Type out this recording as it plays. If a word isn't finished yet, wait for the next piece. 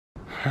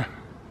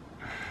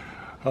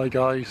Hi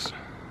guys,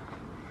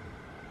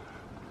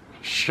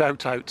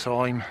 shout out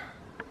time.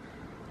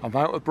 I'm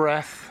out of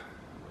breath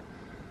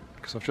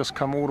because I've just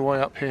come all the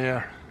way up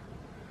here,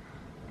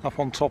 up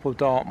on top of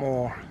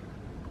Dartmoor.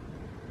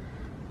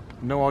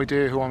 No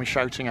idea who I'm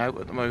shouting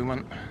out at the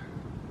moment,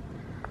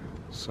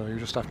 so you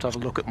just have to have a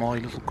look at my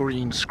little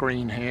green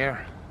screen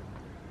here.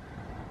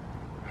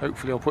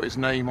 Hopefully I'll put his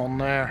name on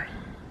there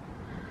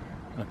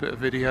and a bit of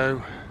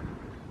video.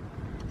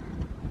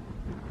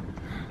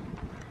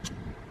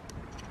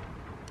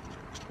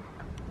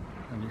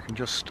 And you can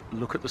just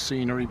look at the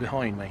scenery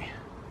behind me.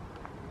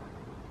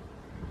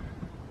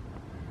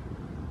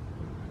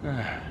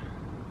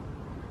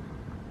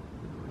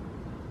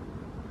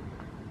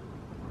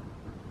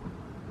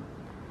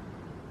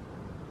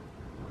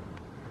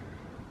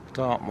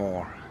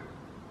 Dartmoor.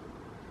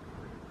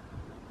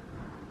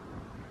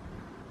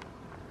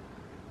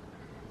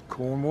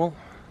 Cornwall.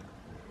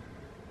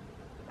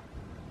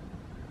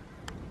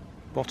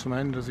 Bottom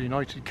end of the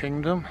United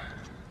Kingdom.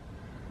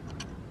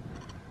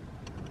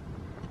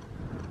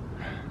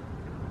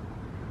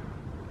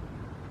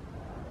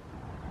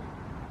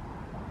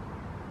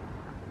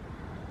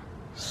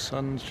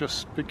 Sun's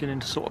just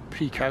beginning to sort of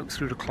peek out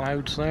through the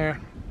clouds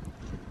there.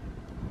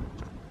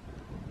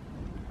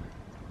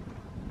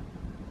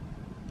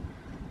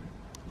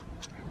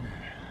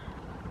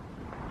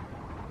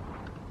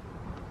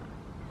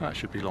 That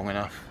should be long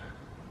enough.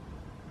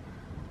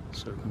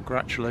 So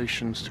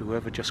congratulations to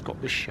whoever just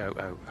got this shout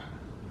out.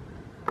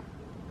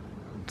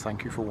 And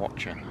thank you for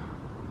watching.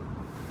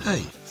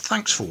 Hey,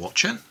 thanks for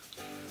watching.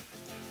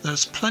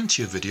 There's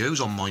plenty of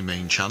videos on my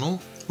main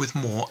channel with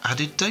more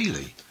added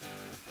daily.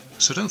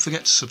 So don't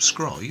forget to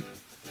subscribe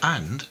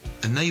and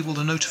enable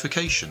the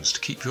notifications to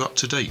keep you up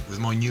to date with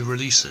my new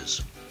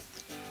releases.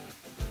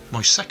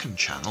 My second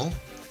channel,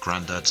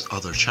 Grandad's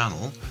Other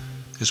Channel,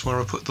 is where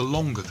I put the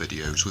longer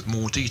videos with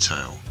more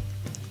detail.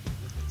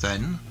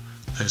 Then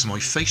there's my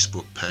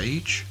Facebook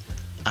page,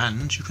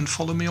 and you can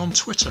follow me on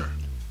Twitter.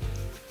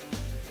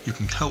 You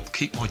can help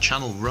keep my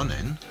channel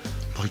running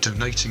by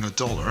donating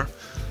 $1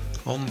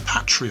 on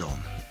Patreon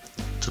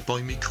to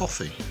buy me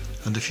coffee.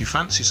 And if you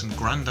fancy some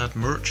Grandad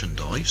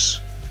merchandise,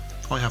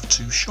 I have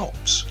two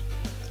shops,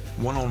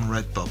 one on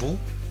Redbubble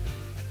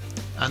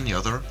and the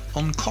other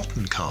on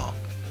Cotton Cart.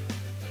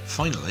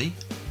 Finally,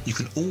 you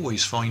can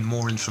always find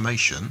more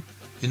information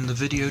in the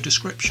video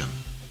description.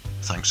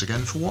 Thanks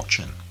again for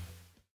watching.